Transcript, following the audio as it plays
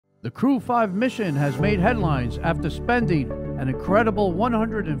The Crew-5 mission has made headlines after spending an incredible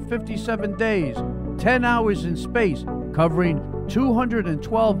 157 days, 10 hours in space, covering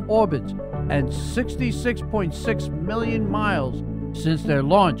 212 orbits and 66.6 million miles since their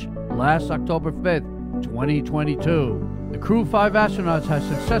launch last October 5th, 2022. The Crew-5 astronauts have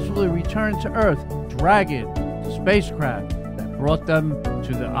successfully returned to Earth, dragging the spacecraft that brought them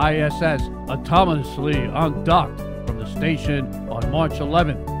to the ISS autonomously undocked from the station on March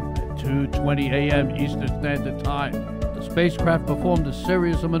 11th at 2:20 a.m. Eastern Standard Time. The spacecraft performed a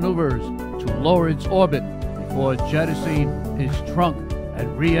series of maneuvers to lower its orbit before jettisoning its trunk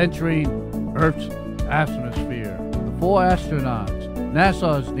and re-entering Earth's atmosphere. The four astronauts,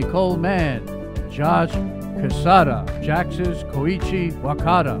 NASA's Nicole, Mann, Josh Cassada, JAXA's Koichi,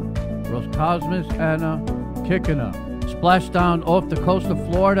 Wakata, Roscosmos Anna Kikina, splashed down off the coast of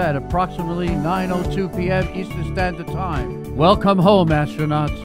Florida at approximately 9:02 p.m. Eastern Standard Time. Welcome home, astronauts.